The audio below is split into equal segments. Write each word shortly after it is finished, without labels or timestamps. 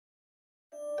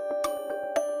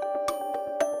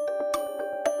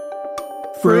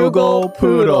Frugal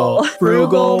poodle.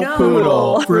 Frugal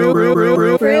poodle.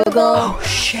 Frugal. Oh,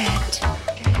 shit.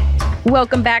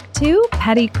 Welcome back to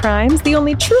Petty Crimes, the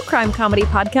only true crime comedy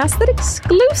podcast that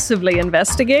exclusively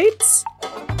investigates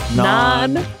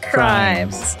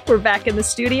non-crimes. We're back in the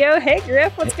studio. Hey,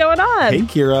 Griff, what's going on? Hey,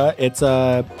 Kira. It's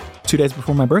 2 days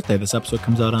before my birthday. This episode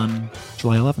comes out on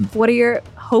July 11th. What are your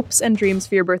hopes and dreams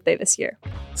for your birthday this year?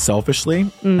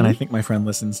 Selfishly, and I think my friend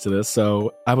listens to this,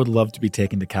 so I would love to be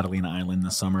taken to Catalina Island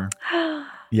this summer.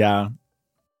 Yeah.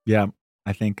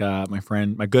 I think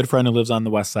my good friend who lives on the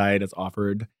west side has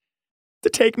offered to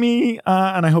take me,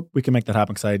 and I hope we can make that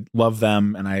happen because I love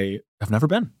them, and I have never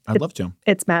been. I'd love to.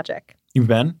 It's magic. You've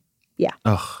been? Yeah.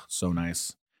 Oh, so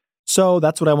nice. So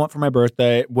that's what I want for my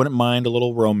birthday. Wouldn't mind a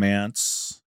little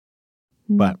romance,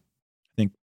 but I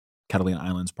think Catalina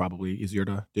Island's probably easier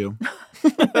to do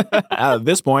at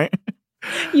this point.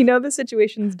 You know, the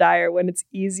situation's dire when it's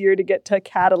easier to get to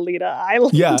Catalina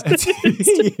Island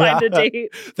to find a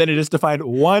date. Than it is to find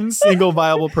one single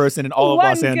viable person in all of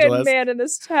Los Angeles. One good man in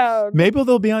this town. Maybe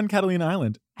they'll be on Catalina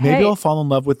Island. Maybe Hey. I'll fall in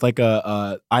love with like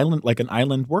an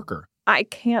island worker.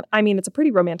 It's a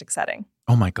pretty romantic setting.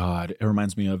 Oh my God. It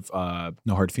reminds me of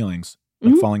No Hard Feelings.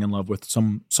 Like falling in love with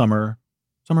some summer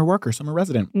worker, summer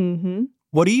resident. Mm-hmm.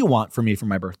 What do you want for me for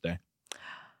my birthday?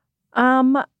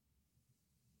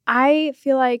 I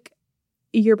feel like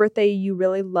your birthday, you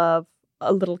really love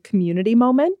a little community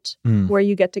moment where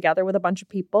you get together with a bunch of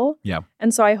people. Yeah.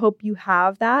 And so I hope you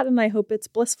have that, and I hope it's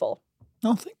blissful.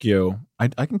 Oh, thank you.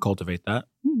 I can cultivate that.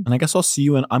 And I guess I'll see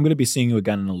you, and I'm going to be seeing you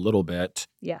again in a little bit.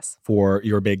 Yes. For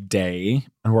your big day.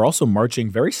 And we're also marching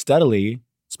very steadily,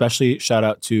 especially shout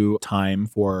out to Time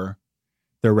for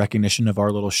their recognition of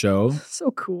our little show.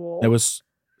 So cool. It was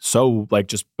so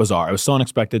just bizarre. It was so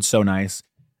unexpected, so nice.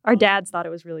 Our dads thought it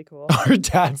was really cool. Our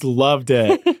dads loved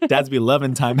it. Dads be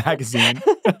loving Time magazine.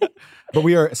 But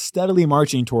we are steadily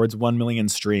marching towards 1 million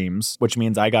streams, which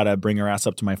means I got to bring her ass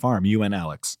up to my farm, you and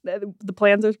Alex. The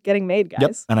plans are getting made, guys.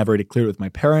 Yep. And I've already cleared it with my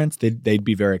parents. They'd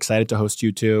be very excited to host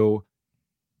you too.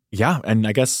 Yeah. And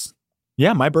I guess,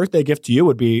 my birthday gift to you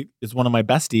is one of my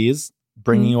besties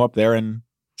bringing you up there and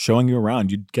showing you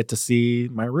around. You'd get to see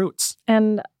my roots.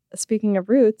 And speaking of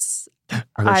roots.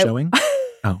 Are they showing?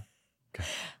 Oh, okay.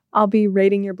 I'll be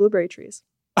raiding your blueberry trees.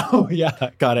 Oh,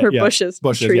 yeah. Got it. Or yeah. bushes.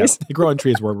 Trees. Yeah. They grow on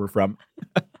trees where we're from.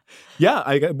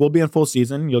 We'll be in full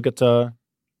season. You'll get to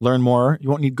learn more. You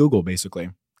won't need Google, basically.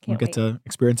 You'll get to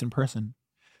experience in person.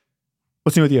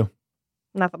 What's new with you?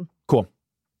 Nothing. Cool.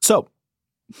 So,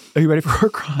 are you ready for a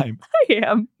crime? I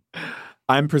am.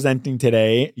 I'm presenting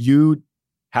today. You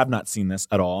have not seen this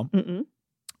at all. Mm-mm.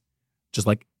 Just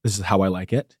like, this is how I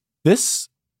like it. This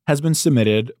has been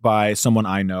submitted by someone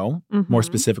I know, more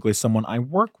specifically, someone I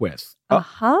work with.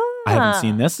 Uh-huh. I haven't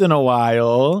seen this in a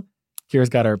while. Kira's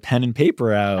got her pen and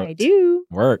paper out. I do.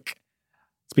 Work.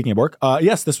 Speaking of work,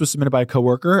 yes, this was submitted by a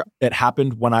coworker. It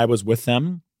happened when I was with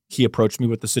them. He approached me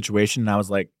with the situation, and I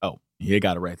was like, oh, you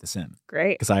got to write this in.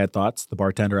 Great. Because I had thoughts, the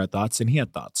bartender had thoughts, and he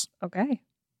had thoughts. Okay.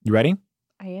 You ready?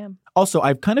 I am. Also,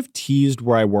 I've kind of teased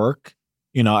where I work.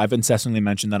 You know, I've incessantly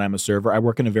mentioned that I'm a server. I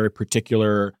work in a very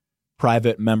particular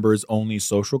private members only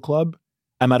social club.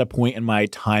 I'm at a point in my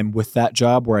time with that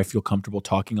job where I feel comfortable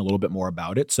talking a little bit more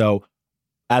about it. So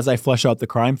as I flesh out the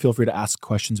crime, feel free to ask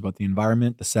questions about the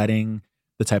environment, the setting,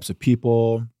 the types of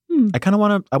people. I kind of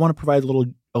want to provide a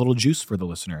little juice for the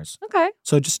listeners. Okay.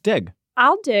 So just dig.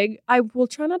 I'll dig. I will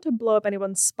try not to blow up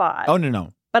anyone's spot. Oh,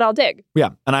 no. But I'll dig. Yeah.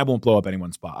 And I won't blow up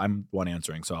anyone's spot. I'm the one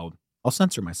answering, so I'll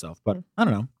censor myself. But I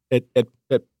don't know. It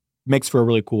makes for a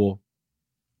really cool,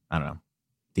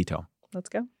 detail. Let's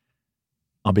go.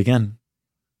 I'll begin.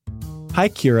 Hi,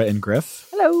 Kira and Griff.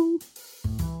 Hello.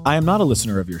 I am not a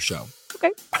listener of your show.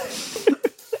 Okay.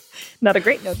 Not a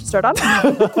great note to start on.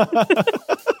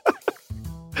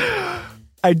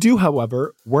 I do,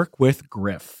 however, work with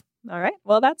Griff. All right.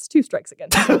 Well, that's 2 strikes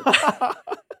against you.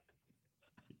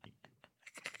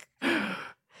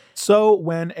 So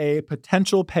when a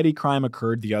potential petty crime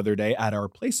occurred the other day at our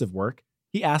place of work,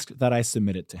 he asked that I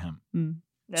submit it to him.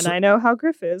 And I know how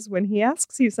Griff is. When he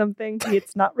asks you something,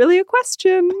 it's not really a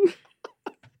question.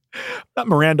 Not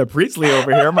Miranda Priestley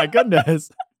over here. My goodness.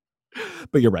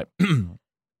 But you're right.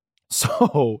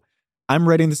 So I'm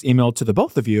writing this email to the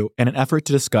both of you in an effort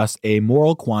to discuss a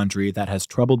moral quandary that has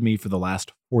troubled me for the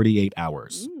last 48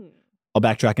 hours. I'll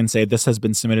backtrack and say this has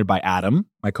been submitted by Adam,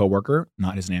 my coworker,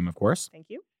 not his name, of course. Thank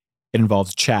you. It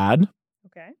involves Chad,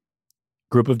 Okay.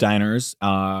 group of diners,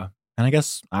 and I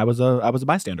guess I was a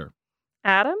bystander.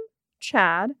 Adam,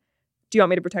 Chad, do you want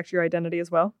me to protect your identity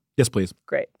as well? Yes, please.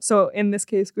 Great. So in this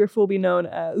case, Griff will be known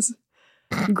as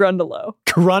Grundalo.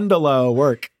 Grundalo,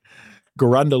 work.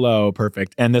 Garundalo,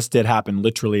 perfect. And this did happen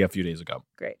literally a few days ago.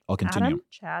 Great. I'll continue. Adam,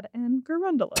 Chad, and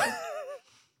Garundalo.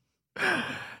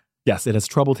 Yes, it has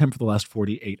troubled him for the last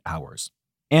 48 hours.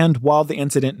 And while the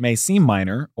incident may seem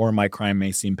minor, or my crime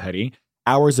may seem petty,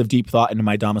 hours of deep thought into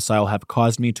my domicile have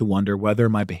caused me to wonder whether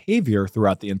my behavior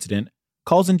throughout the incident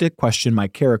calls into question my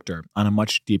character on a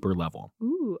much deeper level.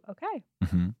 Ooh, okay.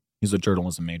 Mm-hmm. He's a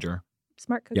journalism major.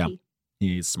 Smart cookie. Yeah,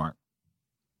 he's smart.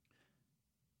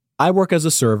 I work as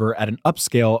a server at an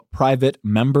upscale, private,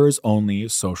 members-only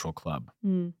social club.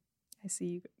 I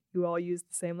see you all use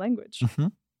the same language. Mm-hmm.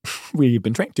 We've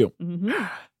been trained to. Mm-hmm.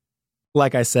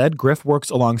 Like I said, Griff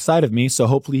works alongside of me, so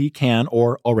hopefully he can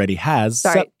or already has.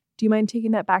 Sorry, do you mind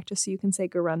taking that back just so you can say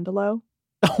Garundalo?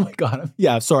 Oh my God.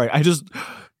 Yeah, sorry. I just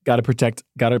gotta protect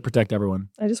everyone.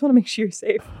 I just want to make sure you're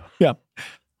safe. Yeah.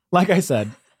 Like I said,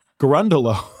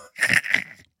 Garundalo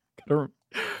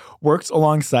works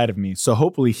alongside of me, so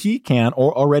hopefully he can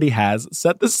or already has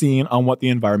set the scene on what the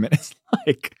environment is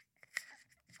like.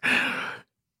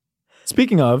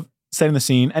 Speaking of setting the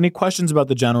scene, any questions about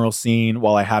the general scene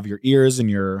while I have your ears and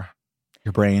your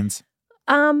brains?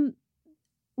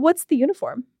 What's the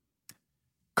uniform?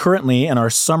 Currently, in our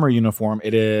summer uniform,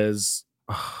 it is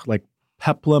like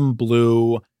peplum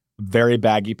blue, very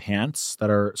baggy pants that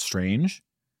are strange.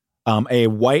 A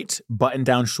white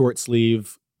button-down short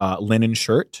sleeve linen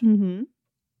shirt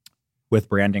with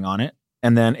branding on it,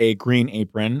 and then a green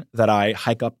apron that I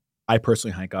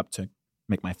personally hike up to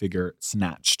make my figure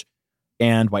snatched,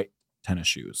 and white tennis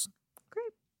shoes.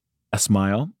 Great. A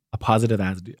smile, a positive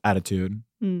attitude.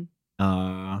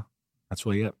 That's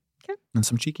really it. Okay. And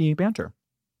some cheeky banter.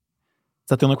 Is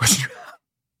that the only question you have?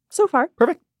 So far.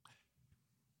 Perfect.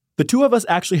 The two of us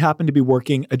actually happened to be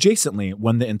working adjacently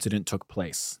when the incident took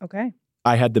place. Okay.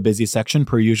 I had the busy section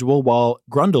per usual, while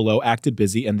Grundalo acted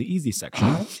busy in the easy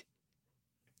section.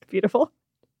 Beautiful.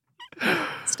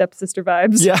 Stepsister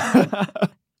vibes. Yeah.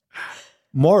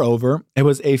 Moreover, it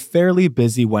was a fairly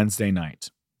busy Wednesday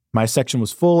night. My section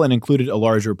was full and included a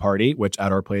larger party, which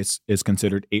at our place is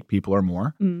considered 8 people or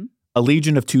more, a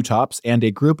legion of 2 tops, and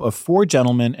a group of 4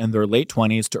 gentlemen in their late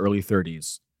 20s to early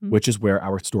 30s, which is where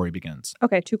our story begins.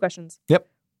 Okay, 2 questions. Yep.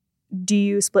 Do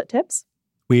you split tips?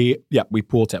 We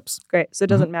pool tips. Great. So it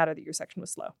doesn't matter that your section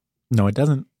was slow. No, it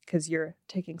doesn't. Because you're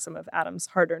taking some of Adam's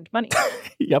hard-earned money.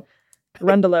 Yep.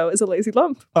 Rundalo is a lazy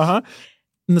lump. Uh-huh.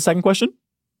 And the second question?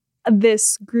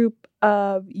 This group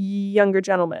of younger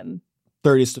gentlemen.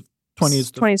 20s to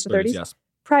 30s, yes.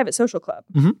 Private social club.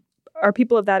 Are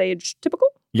people of that age typical?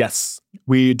 Yes.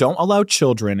 We don't allow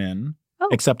children in,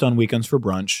 except on weekends for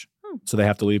brunch. So they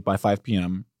have to leave by 5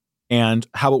 p.m. And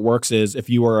how it works is if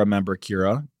you are a member,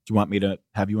 Kira, do you want me to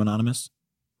have you anonymous?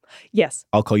 Yes.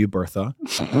 I'll call you Bertha.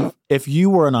 If you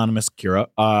were anonymous, Kira,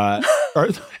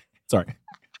 sorry.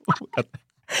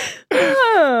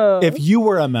 Oh. If you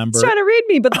were a member. He's trying to read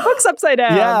me, but the book's upside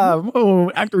down. Yeah.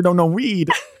 Oh, actor don't know weed.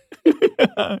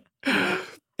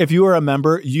 If you were a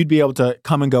member, you'd be able to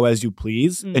come and go as you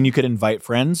please, and you could invite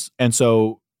friends. And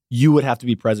so you would have to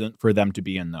be present for them to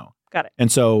be in, though. Got it.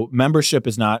 And so membership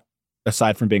is not,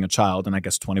 aside from being a child, and I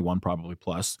guess 21 probably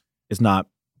plus, is not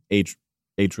age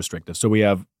restrictive. So we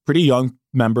have pretty young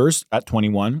members at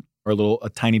 21 or a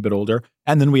tiny bit older.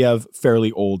 And then we have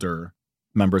fairly older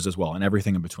members as well and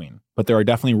everything in between. But there are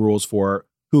definitely rules for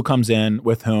who comes in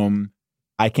with whom.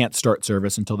 I can't start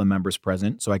service until the member's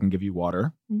present, so I can give you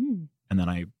water. And then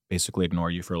I basically ignore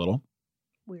you for a little.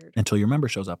 Weird. Until your member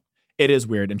shows up. It is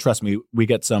weird. And trust me, we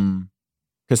get some,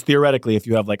 because theoretically, if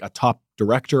you have like a top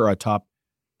director or a top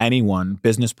anyone,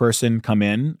 business person come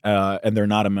in and they're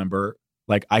not a member,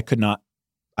 like I could not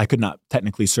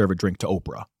technically serve a drink to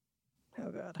Oprah. Oh,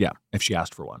 God. Yeah, if she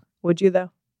asked for one. Would you, though?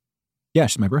 Yeah,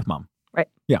 she's my birth mom. Right.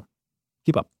 Yeah.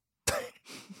 Keep up.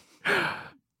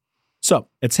 So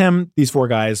it's him, these 4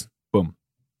 guys, boom.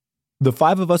 The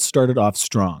 5 of us started off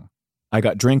strong. I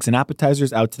got drinks and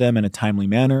appetizers out to them in a timely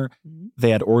manner.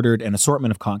 They had ordered an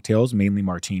assortment of cocktails, mainly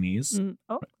martinis.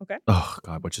 Oh, okay. Oh,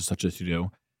 God, which is such a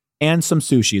to-do. And some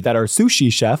sushi that our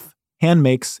sushi chef hand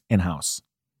makes in-house.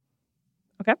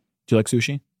 Okay. Do you like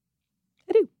sushi?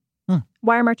 I do.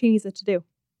 Why are martinis a to-do?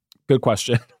 Good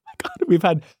question. Oh my God, we've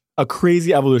had a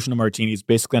crazy evolution of martinis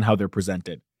basically on how they're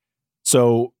presented.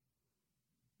 So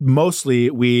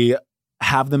mostly we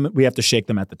have to shake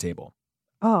them at the table.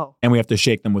 Oh. And we have to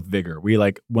shake them with vigor.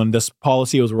 When this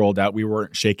policy was rolled out, we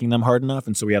weren't shaking them hard enough.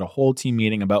 And so we had a whole team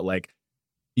meeting about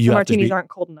the martinis aren't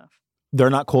cold enough. They're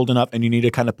not cold enough and you need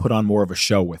to kind of put on more of a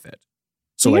show with it.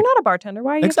 So you're not a bartender.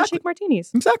 Why are you have to shake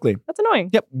martinis? Exactly. That's annoying.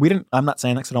 Yep. I'm not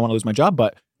saying that because I don't want to lose my job,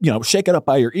 but shake it up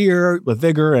by your ear with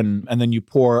vigor and then you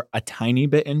pour a tiny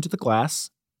bit into the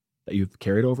glass that you've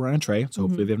carried over on a tray. So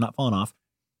hopefully they've not fallen off.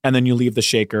 And then you leave the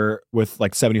shaker with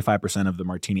like 75% of the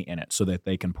martini in it so that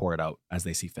they can pour it out as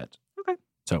they see fit. Okay.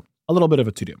 So a little bit of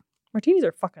a to-do. Martinis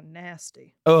are fucking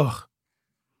nasty. Ugh.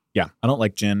 Yeah. I don't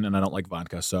like gin and I don't like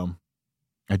vodka. So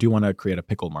I do want to create a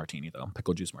pickle martini, though.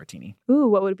 Pickle juice martini. Ooh,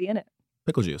 what would be in it?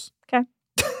 Pickle juice. Okay.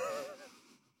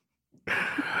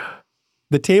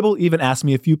 The table even asked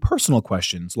me a few personal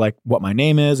questions, like what my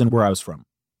name is and where I was from.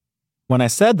 When I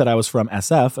said that I was from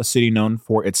SF, a city known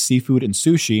for its seafood and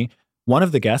sushi, one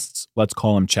of the guests, let's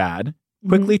call him Chad,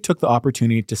 quickly took the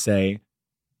opportunity to say,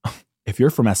 if you're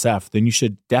from SF, then you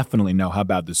should definitely know how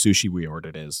bad the sushi we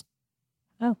ordered is.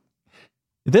 Oh.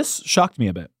 This shocked me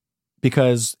a bit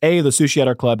because A, the sushi at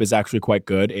our club is actually quite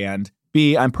good, and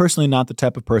B, I'm personally not the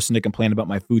type of person to complain about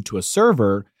my food to a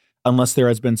server unless there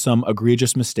has been some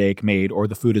egregious mistake made or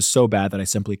the food is so bad that I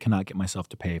simply cannot get myself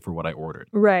to pay for what I ordered.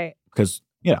 Right. Because,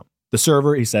 you know, the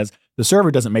server, he says, the server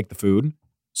doesn't make the food.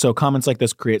 So comments like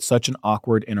this create such an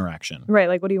awkward interaction. Right.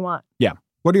 Like, what do you want? Yeah.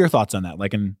 What are your thoughts on that?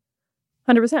 Like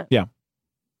 100%. Yeah.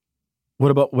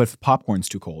 What about with popcorn's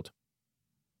too cold?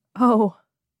 Oh,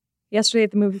 yesterday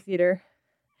at the movie theater,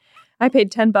 I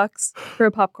paid $10 for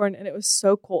a popcorn and it was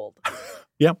so cold.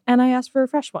 Yep. And I asked for a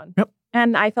fresh one. Yep.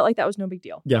 And I felt like that was no big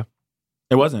deal. Yeah.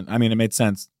 It wasn't. I mean, it made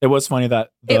sense. It was funny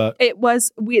that there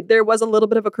was a little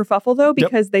bit of a kerfuffle though,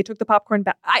 because they took the popcorn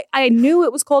back. I knew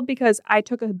it was cold because I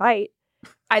took a bite.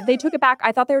 They took it back.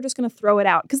 I thought they were just going to throw it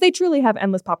out because they truly have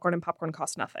endless popcorn and popcorn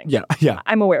costs nothing. Yeah. Yeah.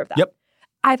 I'm aware of that. Yep.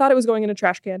 I thought it was going in a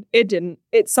trash can. It didn't.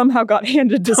 It somehow got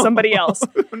handed to somebody else.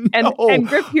 No. And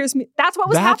Griff hears me. That's what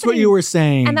was happening. That's what you were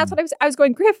saying. And that's what I was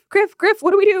going, Griff,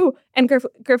 what do we do? And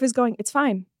Griff is going, it's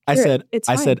fine. I said,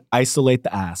 fine. Isolate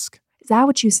the ask. Is that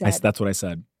what you said? That's what I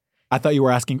said. I thought you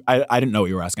were asking. I didn't know what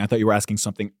you were asking. I thought you were asking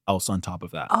something else on top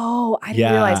of that. Oh, I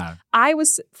didn't realize. I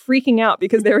was freaking out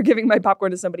because they were giving my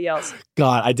popcorn to somebody else.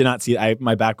 God, I did not see.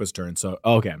 My back was turned. So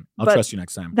okay, I'll trust you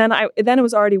next time. Then it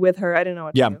was already with her. I didn't know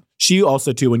what to do. She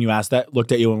also too, when you asked that,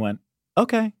 looked at you and went,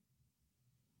 "Okay."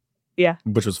 Yeah,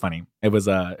 which was funny. It was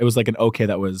like an okay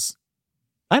that was.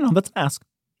 I don't know. That's an ask.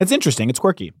 It's interesting. It's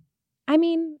quirky. I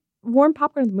mean, warm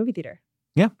popcorn at the movie theater.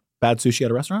 Yeah, bad sushi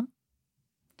at a restaurant.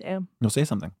 Damn. You'll say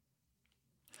something.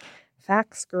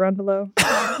 Facts, Garundalo.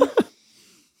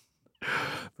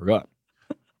 Forgot.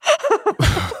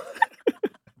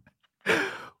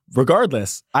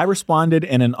 Regardless, I responded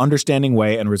in an understanding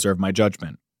way and reserved my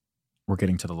judgment. We're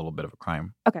getting to the little bit of a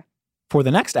crime. Okay. For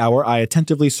the next hour, I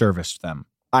attentively serviced them.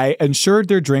 I ensured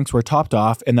their drinks were topped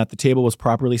off and that the table was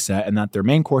properly set and that their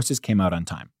main courses came out on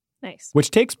time. Nice.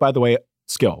 Which takes, by the way,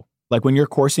 skill. Like when you're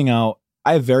coursing out,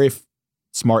 I have very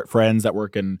smart friends that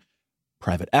work in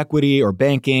private equity or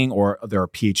banking, or there are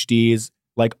PhDs.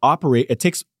 Like it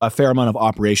takes a fair amount of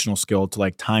operational skill to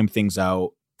like time things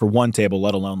out for one table,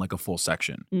 let alone like a full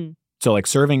section. So like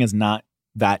serving is not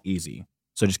that easy.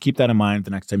 So just keep that in mind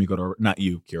the next time you go to, not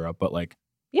you, Kira, but like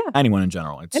anyone in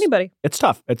general. Anybody. It's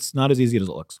tough. It's not as easy as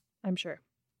it looks. I'm sure.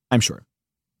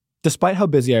 Despite how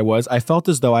busy I was, I felt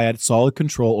as though I had solid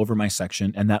control over my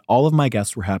section and that all of my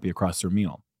guests were happy across their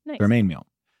meal, their main meal.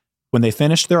 When they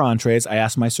finished their entrees, I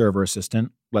asked my server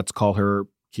assistant, let's call her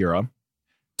Kira,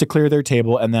 to clear their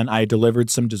table, and then I delivered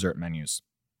some dessert menus.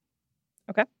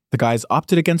 Okay. The guys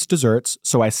opted against desserts,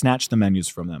 so I snatched the menus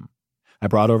from them. I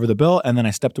brought over the bill, and then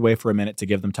I stepped away for a minute to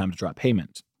give them time to drop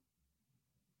payment.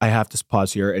 I have to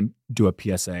pause here and do a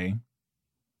PSA.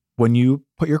 When you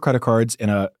put your credit cards in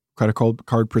a credit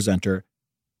card presenter,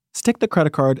 stick the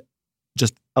credit card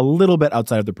just a little bit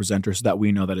outside of the presenter so that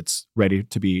we know that it's ready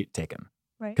to be taken.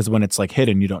 Right. Because when it's like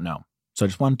hidden, you don't know. So I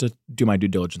just wanted to do my due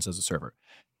diligence as a server.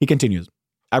 He continues.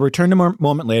 I returned a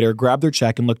moment later, grabbed their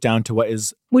check, and looked down to what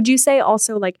is... Would you say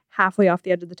also like halfway off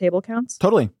the edge of the table counts?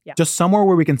 Totally. Yeah. Just somewhere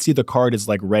where we can see the card is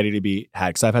like ready to be had.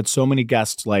 Because I've had so many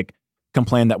guests like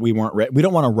complain that we weren't ready. We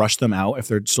don't want to rush them out if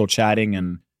they're still chatting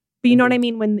and... But you know what I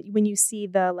mean? When you see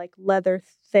the like leather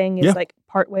thing is like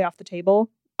part way off the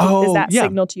table. Is that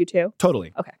signal to you too?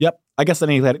 Totally. Okay. Yep. I guess then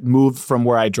he let it move from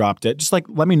where I dropped it. Just like,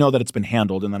 let me know that it's been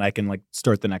handled and then I can like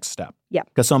start the next step. Yeah.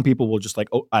 Because some people will just like,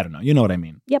 oh, I don't know. You know what I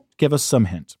mean? Yep. Give us some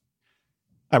hint.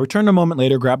 I returned a moment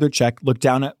later, grabbed their check, looked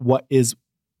down at what is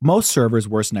most servers'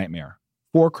 worst nightmare,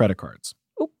 4 credit cards.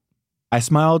 Oop. I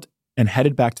smiled and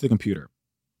headed back to the computer.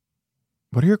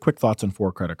 What are your quick thoughts on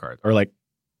 4 credit cards? Or like,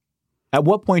 at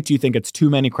what point do you think it's too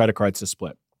many credit cards to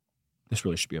split? This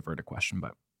really should be a verdict question,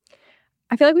 but...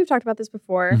 I feel like we've talked about this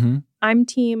before. Mm-hmm. I'm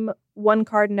team 1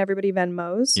 card and everybody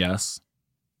Venmos. Yes.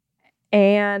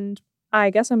 And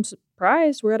I guess I'm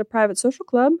surprised we're at a private social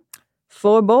club.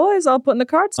 4 boys all putting the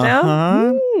cards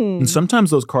down. And sometimes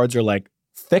those cards are like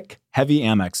thick, heavy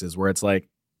Amexes where it's like,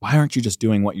 why aren't you just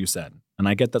doing what you said? And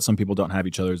I get that some people don't have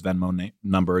each other's Venmo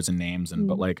numbers and names,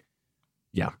 but like,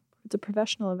 yeah. It's a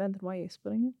professional event. Then why are you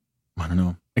splitting it? I don't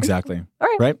know. Exactly. All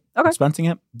right. Right? Okay.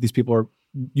 Expensing it. These people are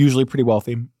usually pretty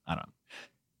wealthy. I don't know.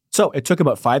 So it took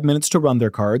about 5 minutes to run their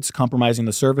cards, compromising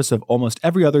the service of almost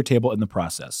every other table in the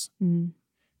process.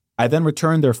 I then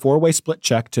returned their 4-way split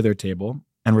check to their table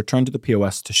and returned to the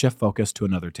POS to shift focus to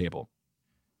another table.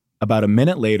 About a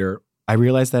minute later, I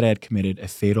realized that I had committed a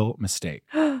fatal mistake.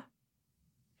 I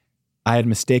had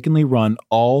mistakenly run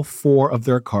all 4 of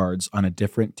their cards on a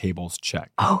different table's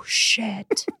check. Oh,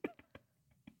 shit.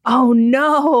 Oh,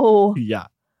 no. Yeah.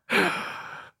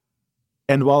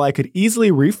 And while I could easily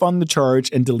refund the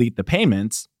charge and delete the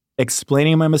payments,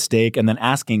 explaining my mistake and then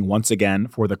asking once again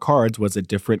for the cards was a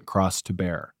different cross to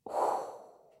bear.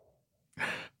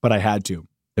 But I had to.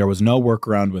 There was no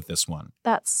workaround with this one.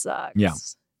 That sucks. Yeah.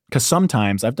 Because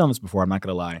sometimes, I've done this before, I'm not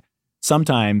going to lie.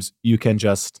 Sometimes you can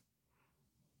just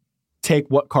take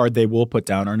what card they will put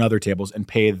down on other tables and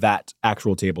pay that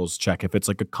actual table's check if it's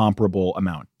like a comparable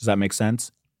amount. Does that make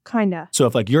sense? Kinda. So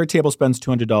if like your table spends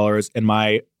 $200 and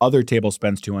my other table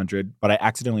spends $200, but I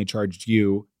accidentally charged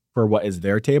you for what is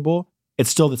their table, it's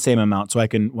still the same amount. So I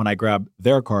can, when I grab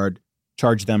their card,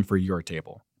 charge them for your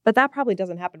table. But that probably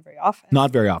doesn't happen very often.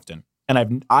 Not very often.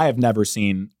 And I have never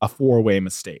seen a 4-way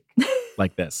mistake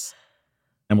like this.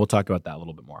 And we'll talk about that a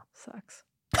little bit more.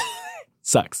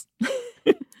 Sucks.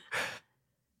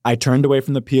 I turned away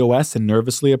from the POS and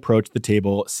nervously approached the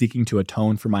table, seeking to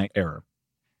atone for my error.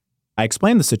 I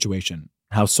explained the situation,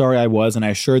 how sorry I was, and I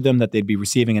assured them that they'd be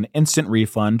receiving an instant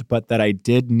refund, but that I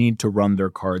did need to run their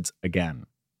cards again.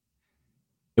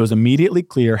 It was immediately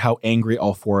clear how angry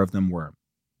all 4 of them were,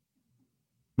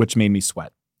 which made me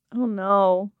sweat. Oh,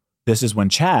 no. This is when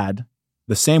Chad,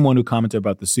 the same one who commented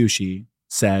about the sushi,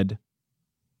 said,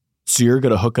 "So you're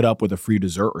going to hook it up with a free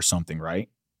dessert or something, right?"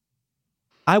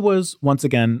 I was, once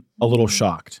again, a little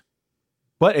shocked.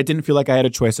 But it didn't feel like I had a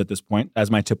choice at this point,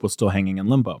 as my tip was still hanging in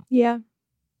limbo. Yeah.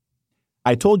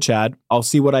 I told Chad, I'll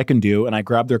see what I can do, and I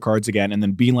grabbed their cards again and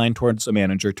then beeline towards a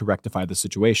manager to rectify the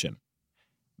situation.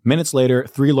 Minutes later,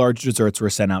 3 large desserts were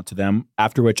sent out to them,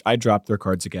 after which I dropped their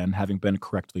cards again, having been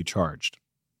correctly charged.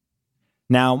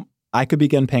 Now, I could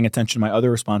begin paying attention to my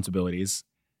other responsibilities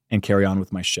and carry on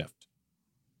with my shift.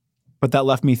 But that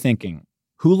left me thinking,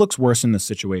 who looks worse in this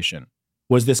situation?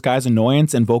 Was this guy's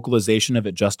annoyance and vocalization of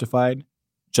it justified?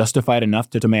 Justified enough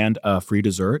to demand a free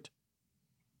dessert?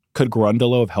 Could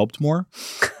Grundolo have helped more?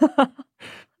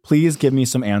 Please give me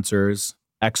some answers.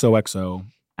 XOXO,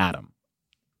 Adam.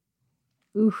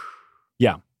 Oof.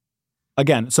 Yeah.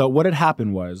 Again, so what had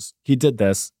happened was he did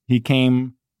this. He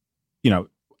came,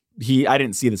 I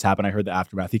didn't see this happen. I heard the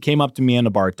aftermath. He came up to me and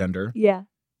a bartender. Yeah.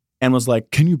 And was like,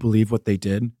 "Can you believe what they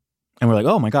did?" And we're like,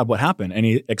 "Oh my God, what happened?" And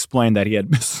he explained that he had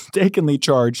mistakenly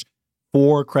charged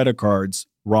 4 credit cards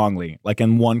wrongly, like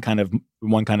in one kind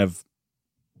of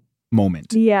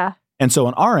moment. Yeah. And so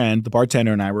on our end, the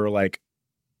bartender and I were like,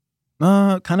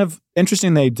 kind of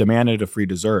interesting they demanded a free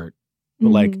dessert, but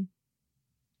like,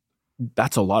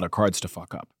 that's a lot of cards to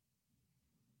fuck up.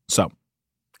 So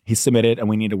he submitted and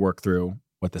we need to work through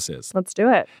what this is. Let's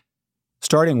do it.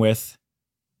 Starting with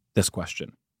this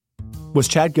question. Was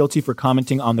Chad guilty for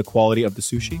commenting on the quality of the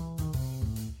sushi?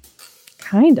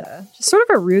 Kinda. Just sort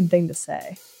of a rude thing to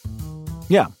say.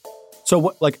 Yeah. So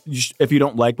what, like, if you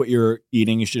don't like what you're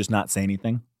eating, you should just not say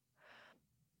anything?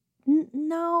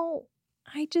 No.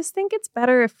 I just think it's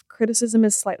better if criticism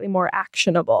is slightly more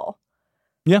actionable.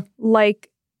 Yeah. Like,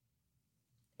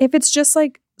 if it's just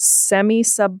like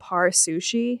semi-subpar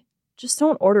sushi, just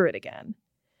don't order it again.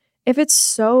 If it's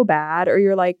so bad, or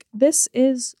you're like, this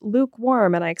is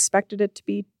lukewarm and I expected it to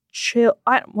be chill.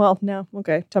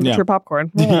 Temperature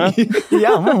popcorn. Yeah.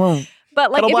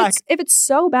 But like, if it's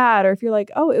so bad, or if you're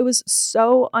like, oh, it was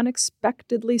so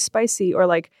unexpectedly spicy, or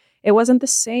like it wasn't the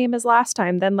same as last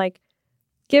time, then like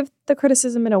give the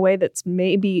criticism in a way that's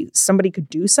maybe somebody could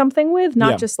do something with,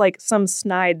 not just like some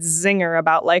snide zinger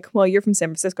about like, well, you're from San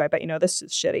Francisco, I bet you know this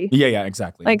is shitty. Yeah,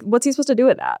 exactly. Like, what's he supposed to do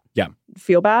with that? Yeah.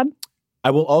 Feel bad?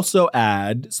 I will also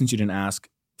add, since you didn't ask,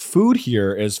 food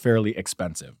here is fairly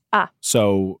expensive.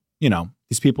 So,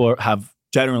 these people have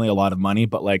generally a lot of money,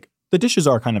 but like the dishes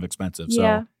are kind of expensive. So,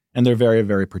 yeah. And they're very,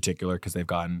 very particular because they've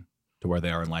gotten to where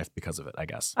they are in life because of it, I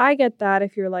guess. I get that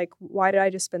if you're like, why did I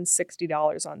just spend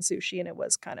 $60 on sushi and it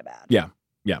was kind of bad? Yeah.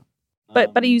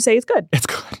 But you say it's good. It's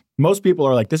good. Most people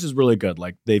are like, this is really good.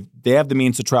 Like they have the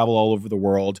means to travel all over the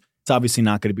world. It's obviously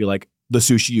not going to be like the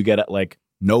sushi you get at like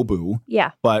Nobu.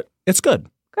 Yeah. But it's good.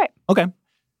 Great. Okay.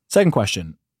 Second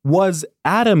question. Was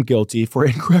Adam guilty for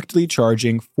incorrectly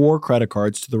charging 4 credit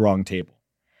cards to the wrong table?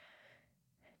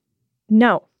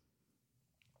 No.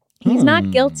 He's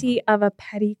not guilty of a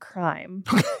petty crime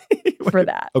for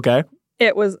that. Okay.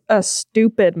 It was a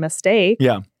stupid mistake.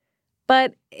 Yeah.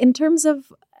 But in terms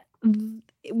of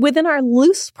within our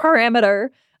loose parameter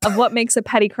of what makes a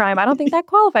petty crime, I don't think that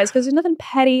qualifies because there's nothing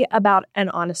petty about an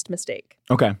honest mistake.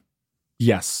 Okay.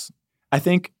 Yes. I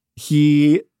think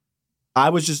he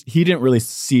didn't really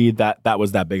see that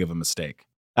was that big of a mistake,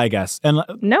 I guess. And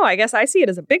no, I guess I see it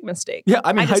as a big mistake. Yeah,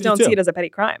 I mean, I just don't see it as a petty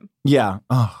crime. Yeah.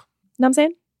 Oh. Know what I'm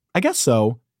saying? I guess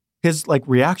so. His like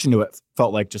reaction to it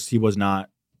felt like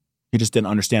he just didn't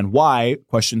understand why.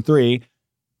 Question 3,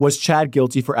 was Chad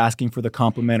guilty for asking for the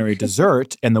complimentary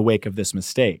dessert in the wake of this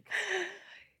mistake?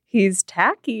 He's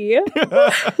tacky.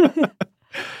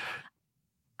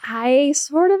 I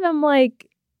sort of am like,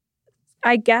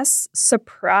 I guess,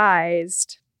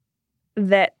 surprised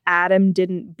that Adam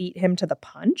didn't beat him to the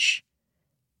punch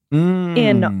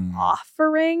in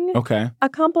offering a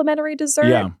complimentary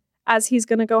dessert, as he's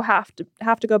going to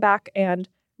have to go back and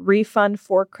refund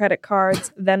 4 credit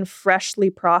cards, then freshly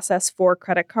process 4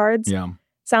 credit cards. Yeah.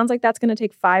 Sounds like that's going to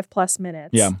take 5+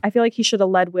 minutes. Yeah. I feel like he should have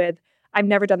led with, I've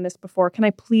never done this before. Can I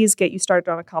please get you started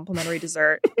on a complimentary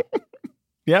dessert?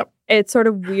 Yep. It's sort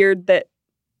of weird that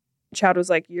Chad was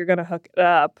like, you're going to hook it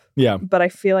up. Yeah. But I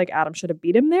feel like Adam should have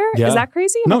beat him there. Yeah. Is that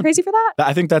crazy? Am I crazy for that?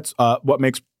 I think that's what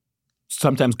makes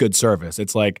sometimes good service.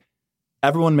 It's like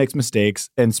everyone makes mistakes,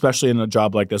 and especially in a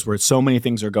job like this where so many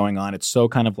things are going on. It's so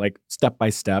kind of like step by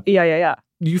step. Yeah.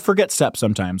 You forget steps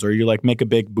sometimes, or you like make a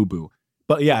big boo-boo.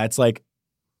 But yeah, it's like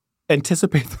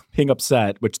anticipate them being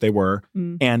upset, which they were,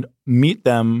 and meet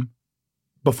them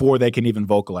before they can even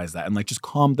vocalize that and like just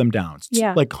calm them down.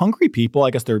 Yeah. Like hungry people,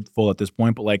 I guess they're full at this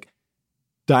point, but like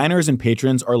diners and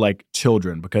patrons are like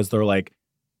children because they're like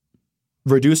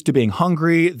reduced to being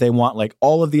hungry. They want like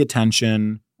all of the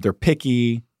attention. They're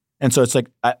picky. And so it's like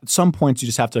at some points you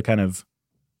just have to kind of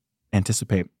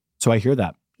anticipate. So I hear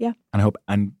that. Yeah. And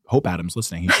I hope Adam's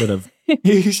listening. He should have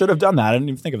he should have done that. I didn't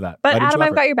even think of that. But Adam,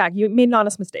 I've got your back. You made an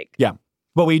honest mistake. Yeah.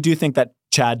 But we do think that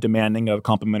Chad demanding a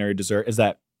complimentary dessert, is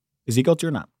he guilty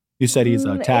or not? You said he's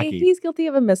tacky. He's guilty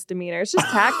of a misdemeanor. It's just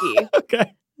tacky.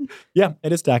 Okay. Yeah,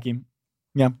 it is tacky.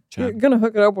 Yeah. Chad. You're going to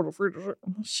hook it up with a free dessert.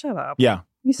 Shut up. Yeah.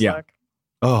 You suck. Yeah.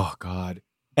 Oh, God.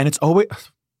 And it's always,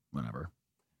 whatever.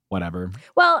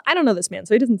 Well, I don't know this man,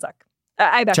 so he doesn't suck.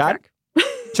 I backtrack.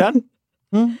 Chad?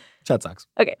 Chad sucks.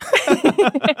 Okay.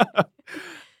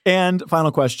 And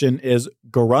final question, is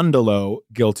Garundalo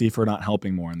guilty for not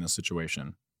helping more in this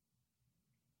situation?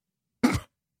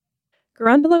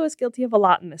 Garundalo is guilty of a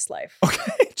lot in this life.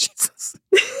 Okay, Jesus.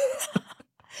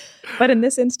 But in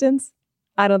this instance,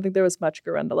 I don't think there was much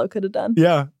Garundalo could have done.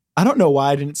 Yeah. I don't know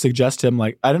why I didn't suggest him.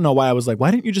 Like, I don't know why I was like,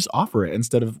 why didn't you just offer it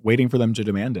instead of waiting for them to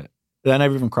demand it? That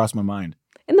never even crossed my mind.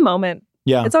 In the moment.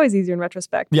 Yeah. It's always easier in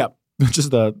retrospect. Yeah. Which is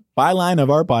the byline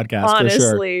of our podcast.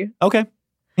 Honestly. For sure. Okay.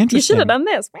 Interesting. You should have done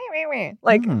this.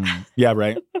 Like. Yeah,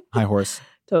 right. High horse.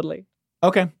 Totally.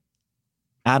 Okay.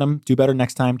 Adam, do better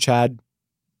next time. Chad,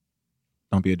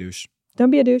 don't be a douche. Don't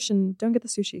be a douche and don't get the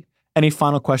sushi. Any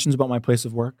final questions about my place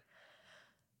of work?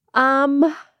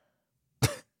 I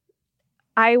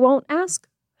won't ask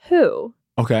who.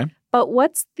 Okay. But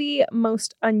what's the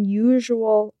most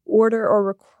unusual order or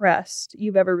request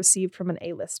you've ever received from an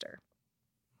A-lister?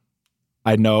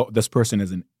 I know this person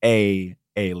is an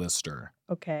A-lister.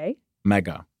 Okay.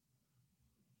 Mega.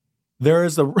 There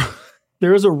is a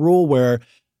rule where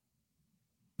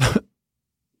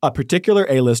a particular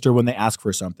A-lister, when they ask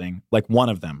for something, like one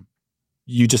of them,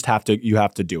 you have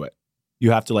to do it.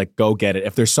 You have to like go get it.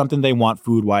 If there's something they want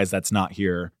food-wise that's not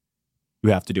here, you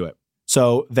have to do it.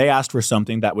 So they asked for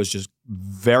something that was just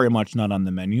very much not on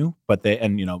the menu, but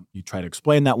you try to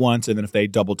explain that once, and then if they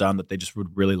double down that they just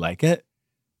would really like it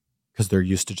because they're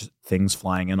used to just things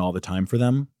flying in all the time for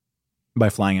them, by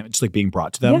flying in, just like being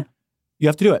brought to them, you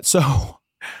have to do it. So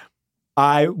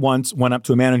I once went up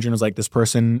to a manager and was like, this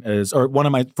person is, or one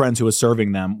of my friends who was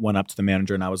serving them went up to the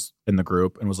manager, and I was in the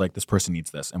group and was like, this person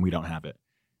needs this and we don't have it.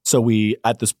 So we,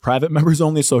 at this private members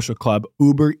only social club,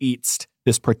 Uber Eats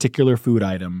this particular food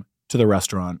item to the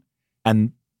restaurant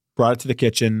and brought it to the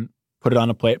kitchen, put it on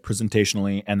a plate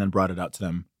presentationally, and then brought it out to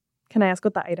them. Can I ask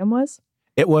what the item was?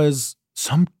 It was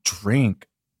some drink.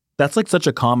 That's like such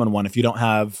a common one. If you don't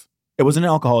have, it was an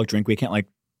alcoholic drink. We can't like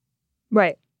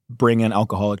bring in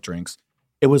alcoholic drinks.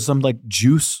 It was some like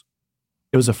juice.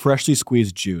 It was a freshly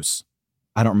squeezed juice.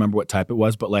 I don't remember what type it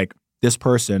was, but like this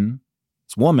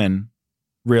woman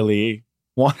really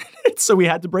wanted it. So we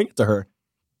had to bring it to her.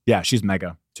 Yeah, she's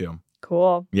mega too.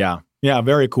 Cool. Yeah. Yeah,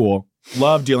 very cool.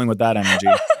 Love dealing with that energy.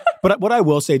 But what I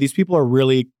will say, these people are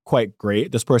really quite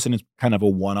great. This person is kind of a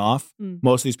one-off.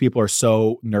 Most of these people are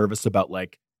so nervous about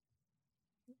like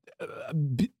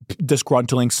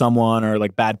disgruntling someone or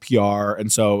like bad PR.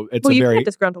 And so it's you can't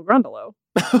disgruntle Grundalo.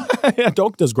 Yeah,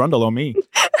 don't disgruntle me.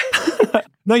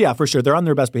 No, yeah, for sure. They're on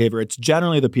their best behavior. It's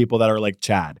generally the people that are like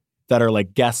Chad, that are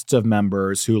like guests of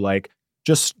members who like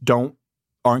just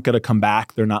aren't going to come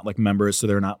back. They're not like members, so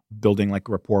they're not building like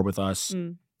rapport with us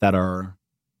that are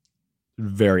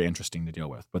very interesting to deal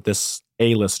with. But this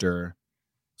A-lister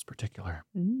is particular.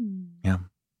 Yeah.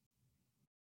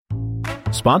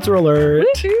 Sponsor alert.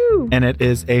 Woo-hoo. And it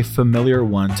is a familiar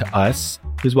one to us.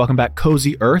 Please welcome back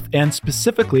Cozy Earth, and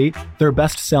specifically their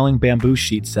best-selling bamboo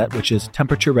sheet set, which is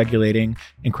temperature regulating,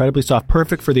 incredibly soft,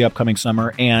 perfect for the upcoming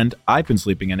summer, and I've been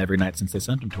sleeping in every night since they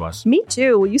sent them to us. Me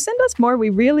too. Will you send us more? We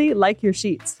really like your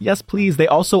sheets. Yes, please. They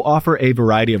also offer a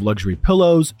variety of luxury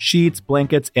pillows, sheets,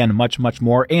 blankets, and much, much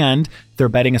more, and their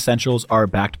bedding essentials are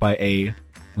backed by a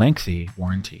lengthy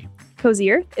warranty.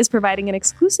 Cozy Earth is providing an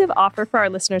exclusive offer for our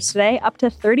listeners today, up to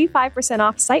 35%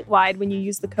 off site-wide when you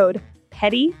use the code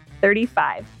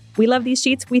PETTY35. We love these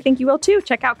sheets. We think you will too.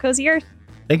 Check out Cozy Earth.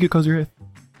 Thank you, Cozy Earth.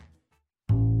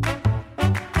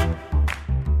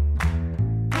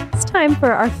 It's time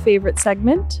for our favorite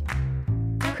segment,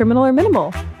 Criminal or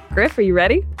Minimal. Griff, are you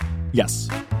ready? Yes.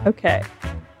 Okay.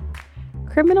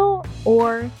 Criminal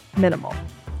or minimal?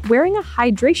 Wearing a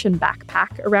hydration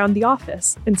backpack around the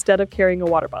office instead of carrying a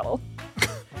water bottle.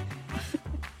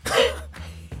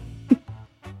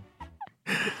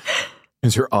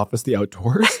 Is your office the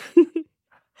outdoors?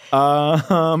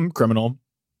 Criminal.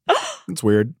 It's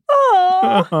weird.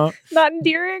 Oh, not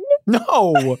endearing?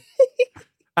 No.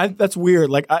 That's weird.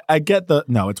 Like, I get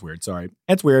no, it's weird. Sorry.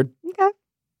 It's weird. Okay.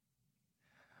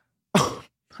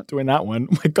 Not doing that one.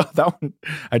 Oh my God, that one.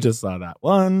 I just saw that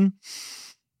one.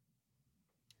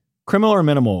 Criminal or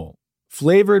minimal?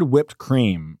 Flavored whipped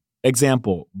cream.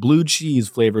 Example, blue cheese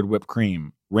flavored whipped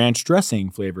cream. Ranch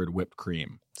dressing flavored whipped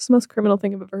cream. It's the most criminal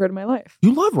thing I've ever heard in my life.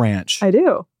 You love ranch. I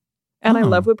do. And I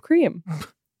love whipped cream.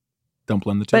 Don't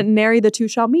blend the two. But nary the two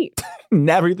shall meet.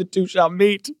 Nary the two shall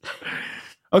meet.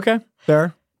 Okay,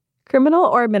 fair. Criminal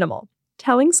or minimal?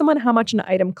 Telling someone how much an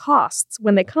item costs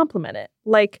when they compliment it.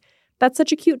 Like, that's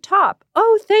such a cute top.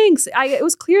 Oh, thanks. It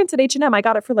was clearance at H&M. I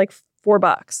got it for like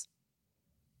 $4.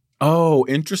 Oh,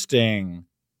 interesting.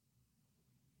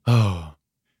 Oh,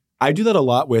 I do that a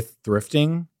lot with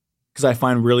thrifting because I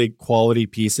find really quality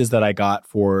pieces that I got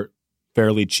for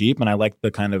fairly cheap. And I like the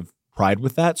kind of pride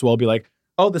with that. So I'll be like,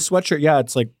 oh, the sweatshirt. Yeah,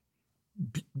 it's like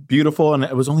beautiful. And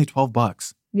it was only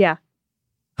 $12. Yeah.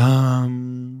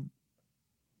 But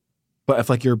if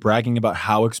like you're bragging about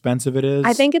how expensive it is.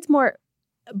 I think it's more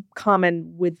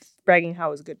common with bragging how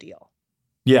it was a good deal.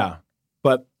 Yeah.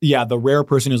 But yeah, the rare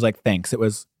person who's like, thanks.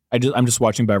 I'm just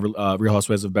watching Real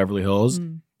Housewives of Beverly Hills.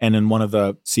 And in one of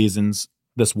the seasons,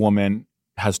 this woman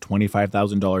has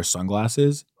 $25,000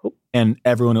 sunglasses. Oh. And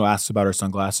everyone who asks about her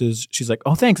sunglasses, she's like,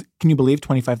 oh, thanks. Can you believe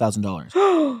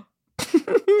 $25,000?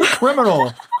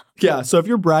 Criminal. Yeah. So if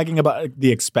you're bragging about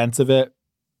the expense of it,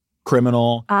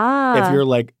 criminal. If you're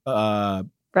like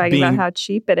bragging about how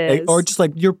cheap it is. Or just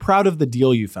like you're proud of the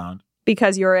deal you found.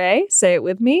 Because you're say it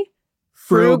with me,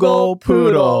 frugal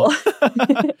poodle.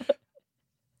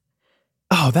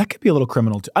 Oh, that could be a little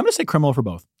criminal too. I'm going to say criminal for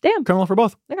both. Damn. Criminal for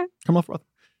both. Okay. Criminal for both.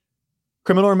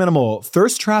 Criminal or minimal?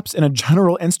 Thirst traps in a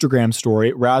general Instagram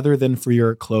story rather than for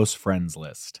your close friends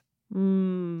list.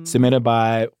 Submitted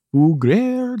by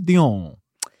Ougrer Dion.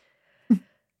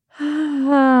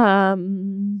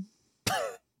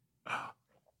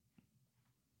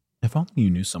 If only you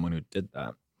knew someone who did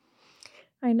that.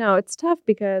 I know. It's tough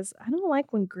because I don't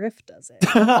like when Griff does it.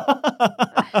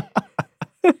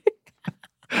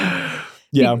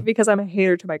 Yeah. Because I'm a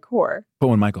hater to my core. But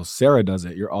when Michael Cera does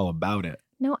it, you're all about it.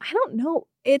 No, I don't know.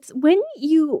 It's when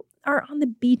you are on the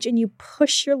beach and you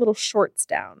push your little shorts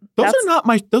down. That's a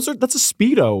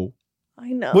Speedo. I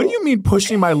know. What do you mean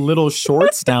pushing my little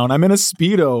shorts down? I'm in a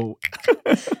Speedo.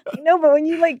 I know, but when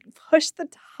you like push the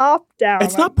top down.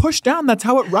 It's not pushed down. That's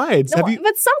how it rides. No, but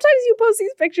sometimes you post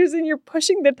these pictures and you're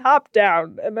pushing the top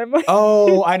down. And I'm like,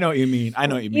 oh, I know what you mean. I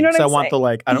know what you mean. You know what so I'm I want saying? the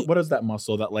like, what is that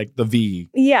muscle? That like the V.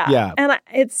 Yeah. Yeah. And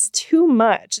it's too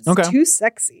much. It's too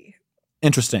sexy.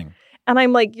 Interesting. And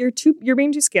I'm like, you're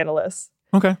being too scandalous.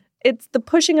 Okay. It's the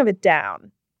pushing of it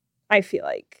down. I feel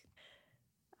like.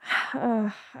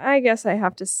 I guess I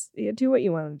have to do what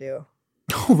you want to do.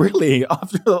 Oh, really?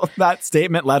 After that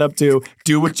statement led up to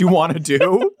do what you want to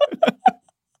do?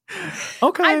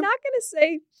 Okay. I'm not going to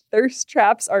say thirst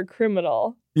traps are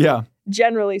criminal. Yeah.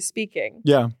 Generally speaking.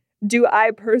 Yeah. Do I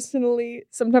personally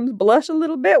sometimes blush a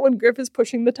little bit when Griff is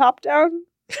pushing the top down?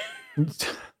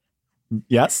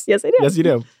 Yes. Yes, I do. Yes, you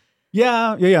do.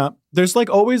 Yeah. There's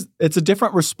like always, it's a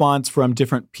different response from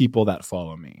different people that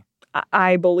follow me.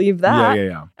 I believe that.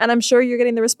 Yeah. And I'm sure you're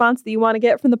getting the response that you want to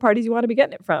get from the parties you want to be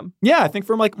getting it from. Yeah, I think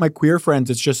from like my queer friends,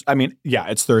 it's just, I mean, yeah,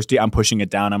 it's thirsty. I'm pushing it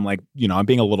down. I'm like, I'm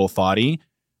being a little thoughty.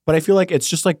 But I feel like it's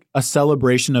just like a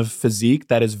celebration of physique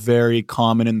that is very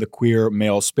common in the queer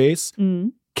male space.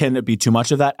 Mm. Can it be too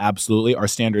much of that? Absolutely. Are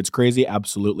standards crazy?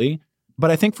 Absolutely.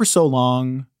 But I think for so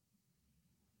long,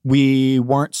 we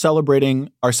weren't celebrating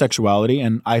our sexuality,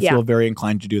 and I feel very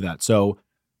inclined to do that. So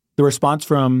the response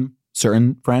from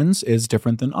certain friends is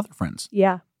different than other friends.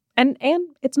 Yeah. And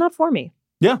it's not for me.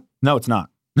 Yeah. No, it's not.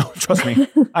 No, trust me.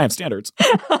 I have standards.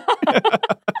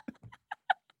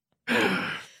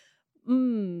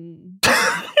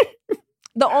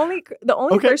 The only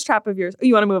thirst trap of yours.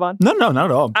 You want to move on? No, not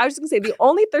at all. I was just going to say the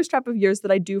only thirst trap of yours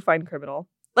that I do find criminal,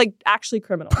 like actually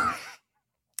criminal,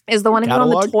 is the one I put on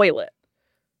the toilet.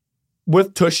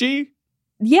 With Tushy?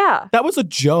 Yeah. That was a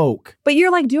joke. But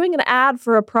you're like doing an ad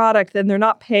for a product and they're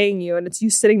not paying you and it's you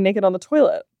sitting naked on the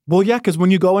toilet. Well, yeah, because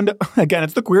when you go into, again,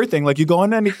 it's the queer thing. Like you go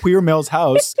into any queer male's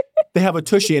house, they have a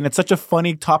Tushy, and it's such a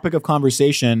funny topic of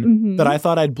conversation that I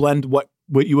thought I'd blend what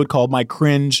you would call my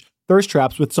cringe thirst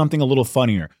traps with something a little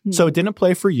funnier. So it didn't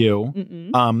play for you.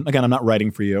 Again, I'm not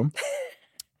writing for you.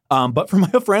 But for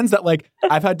my friends that like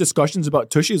I've had discussions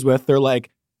about Tushies with, they're like,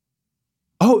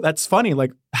 oh, that's funny.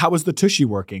 Like, how is the Tushy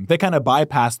working? They kind of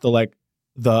bypass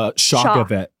the shock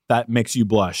of it that makes you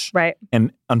blush. Right.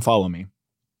 And unfollow me.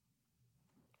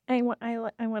 I want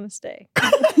to stay.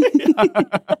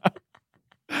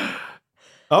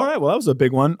 All right. Well, that was a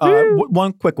big one.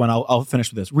 One quick one. I'll finish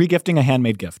with this. Regifting a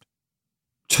handmade gift.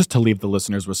 Just to leave the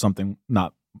listeners with something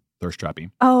not thirst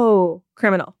trappy. Oh,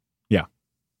 criminal. Yeah.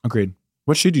 Agreed.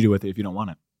 What should you do with it if you don't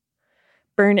want it?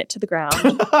 Burn it to the ground.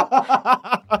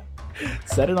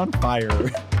 Set it on fire.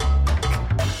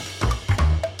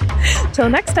 Till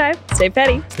next time, stay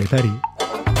petty. Stay petty.